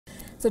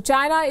So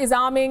China is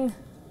arming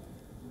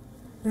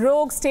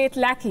rogue state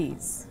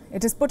lackeys.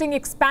 It is putting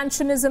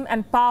expansionism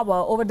and power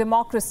over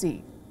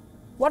democracy.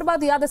 What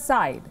about the other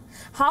side?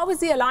 How is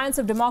the Alliance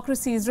of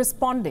Democracies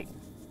responding?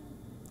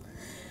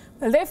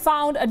 Well, they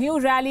found a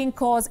new rallying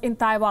cause in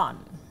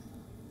Taiwan.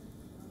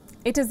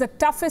 It is the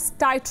toughest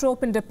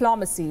tightrope in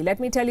diplomacy. Let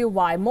me tell you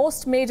why.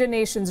 Most major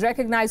nations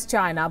recognize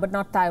China, but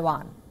not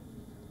Taiwan.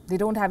 They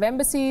don't have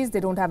embassies, they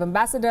don't have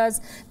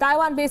ambassadors.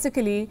 Taiwan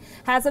basically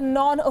has a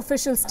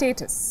non-official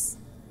status.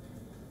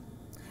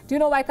 Do you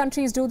know why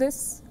countries do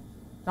this?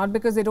 Not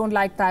because they don't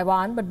like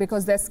Taiwan, but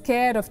because they're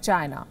scared of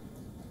China.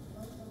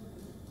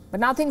 But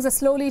now things are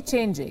slowly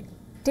changing.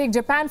 Take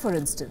Japan, for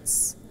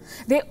instance.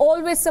 They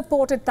always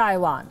supported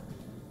Taiwan,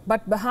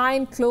 but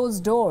behind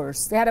closed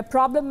doors. They had a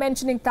problem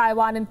mentioning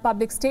Taiwan in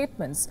public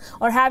statements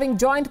or having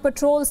joint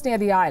patrols near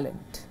the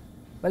island.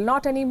 Well,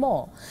 not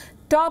anymore.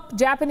 Top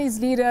Japanese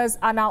leaders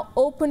are now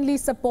openly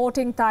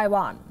supporting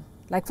Taiwan.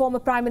 Like former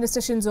Prime Minister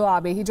Shinzo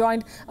Abe, he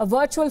joined a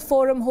virtual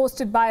forum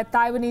hosted by a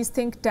Taiwanese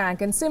think tank,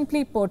 and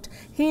simply put,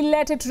 he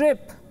let it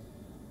rip.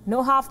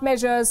 No half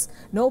measures,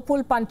 no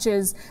pull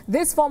punches.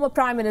 This former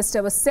Prime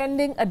Minister was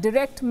sending a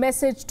direct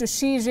message to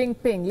Xi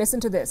Jinping. Listen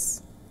to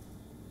this.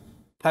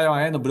 The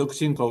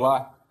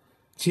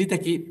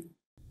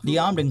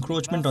armed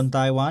encroachment on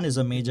Taiwan is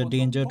a major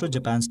danger to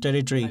Japan's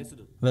territory,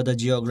 whether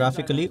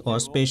geographically or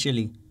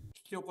spatially.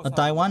 A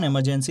Taiwan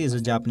emergency is a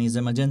Japanese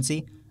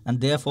emergency, and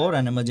therefore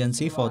an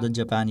emergency for the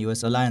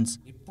Japan-US alliance.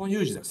 People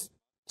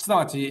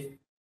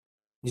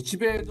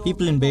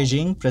in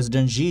Beijing,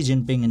 President Xi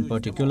Jinping in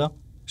particular,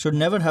 should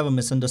never have a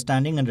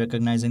misunderstanding in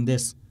recognizing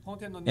this.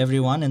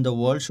 Everyone in the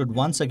world should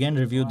once again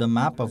review the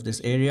map of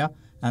this area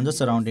and the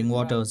surrounding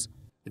waters.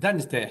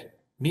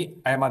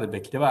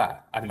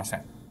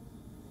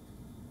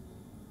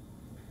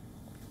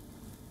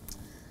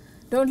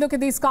 Don't look at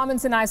these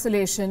comments in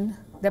isolation.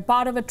 They're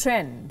part of a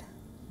trend.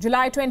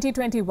 July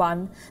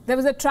 2021, there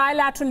was a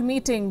trilateral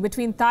meeting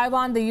between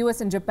Taiwan, the US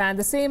and Japan.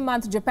 The same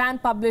month, Japan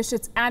published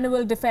its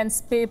annual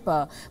defense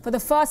paper. For the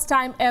first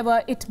time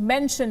ever, it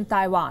mentioned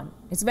Taiwan.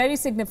 It's very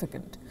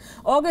significant.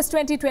 August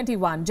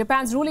 2021,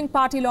 Japan's ruling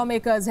party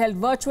lawmakers held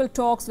virtual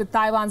talks with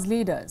Taiwan's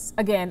leaders.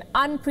 Again,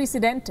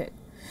 unprecedented.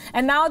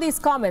 And now these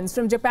comments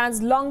from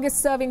Japan's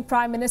longest-serving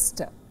prime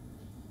minister.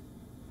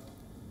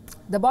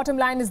 The bottom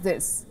line is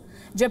this.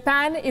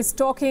 Japan is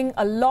talking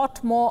a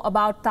lot more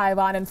about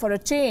Taiwan, and for a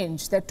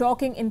change, they're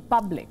talking in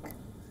public.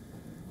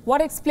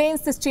 What explains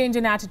this change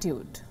in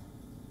attitude?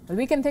 Well,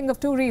 we can think of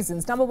two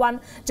reasons. Number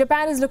one,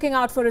 Japan is looking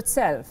out for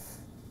itself,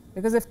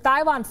 because if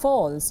Taiwan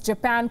falls,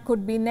 Japan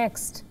could be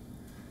next.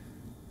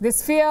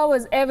 This fear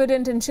was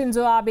evident in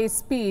Shinzo Abe's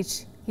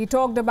speech. He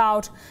talked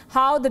about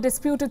how the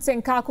disputed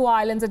Senkaku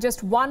Islands are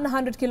just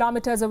 100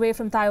 kilometers away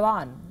from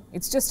Taiwan.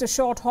 It's just a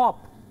short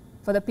hop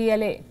for the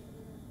PLA.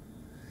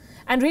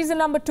 And reason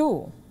number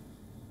two,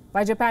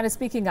 why Japan is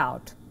speaking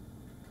out.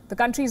 The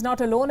country is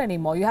not alone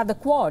anymore. You have the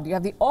Quad, you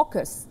have the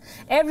AUKUS.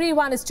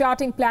 Everyone is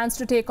charting plans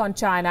to take on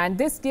China, and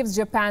this gives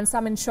Japan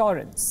some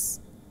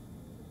insurance.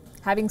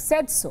 Having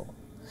said so,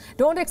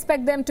 don't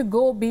expect them to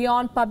go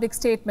beyond public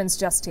statements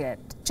just yet.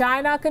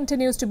 China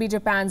continues to be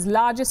Japan's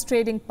largest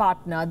trading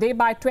partner. They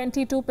buy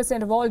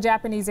 22% of all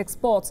Japanese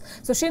exports.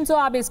 So Shinzo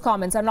Abe's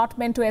comments are not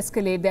meant to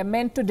escalate, they're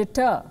meant to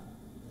deter.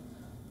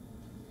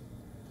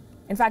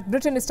 In fact,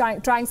 Britain is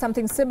trying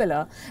something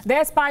similar.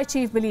 Their spy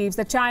chief believes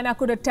that China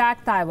could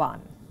attack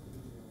Taiwan,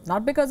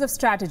 not because of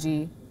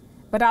strategy,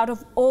 but out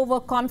of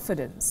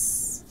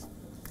overconfidence.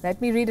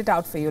 Let me read it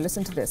out for you.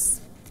 Listen to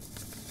this.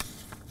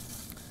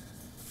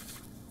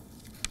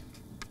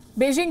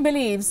 Beijing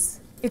believes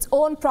its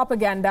own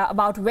propaganda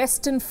about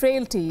Western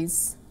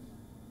frailties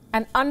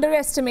and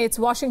underestimates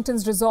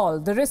Washington's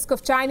resolve. The risk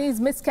of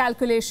Chinese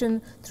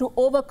miscalculation through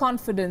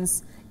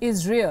overconfidence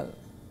is real.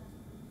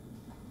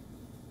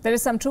 There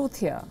is some truth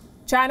here.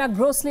 China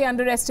grossly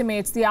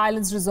underestimates the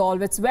island's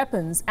resolve, its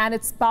weapons, and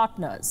its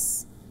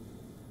partners.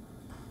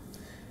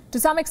 To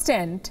some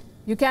extent,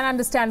 you can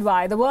understand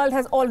why. The world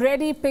has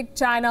already picked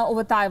China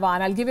over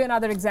Taiwan. I'll give you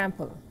another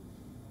example.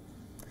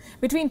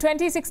 Between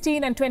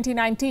 2016 and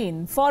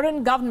 2019,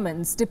 foreign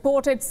governments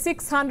deported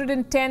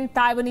 610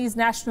 Taiwanese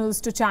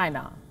nationals to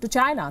China.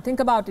 Think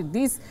about it.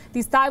 These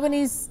are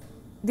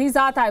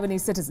Taiwanese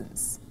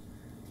citizens.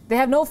 They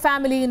have no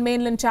family in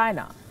mainland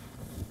China.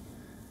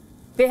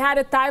 They had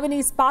a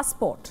Taiwanese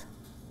passport,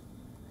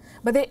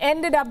 but they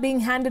ended up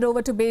being handed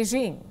over to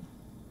Beijing.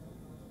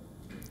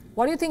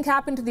 What do you think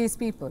happened to these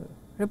people?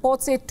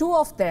 Reports say 2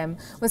 of them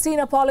were seen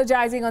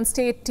apologizing on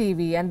state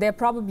TV, and they're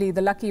probably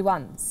the lucky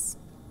ones.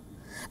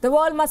 The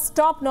world must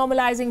stop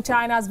normalizing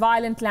China's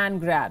violent land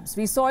grabs.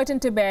 We saw it in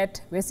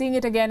Tibet. We're seeing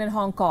it again in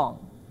Hong Kong.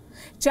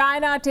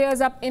 China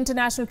tears up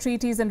international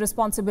treaties and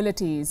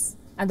responsibilities,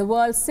 and the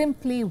world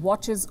simply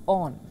watches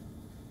on.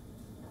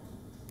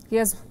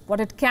 Here's what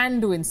it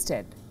can do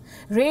instead.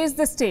 Raise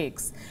the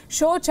stakes.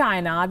 Show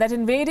China that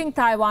invading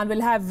Taiwan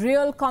will have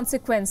real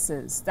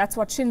consequences. That's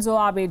what Shinzo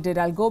Abe did.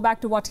 I'll go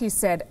back to what he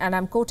said, and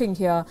I'm quoting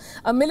here.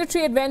 A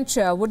military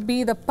adventure would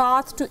be the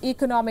path to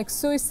economic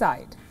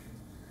suicide.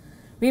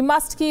 We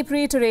must keep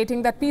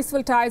reiterating that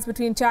peaceful ties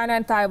between China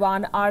and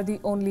Taiwan are the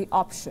only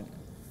option.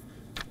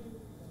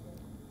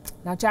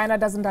 Now, China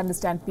doesn't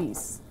understand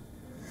peace,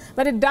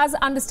 but it does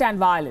understand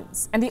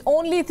violence. And the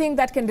only thing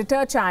that can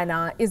deter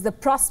China is the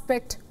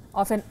prospect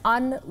of an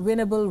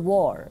unwinnable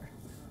war.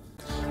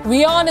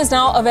 WION is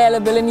now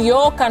available in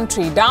your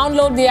country.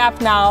 Download the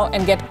app now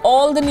and get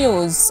all the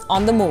news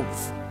on the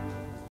move.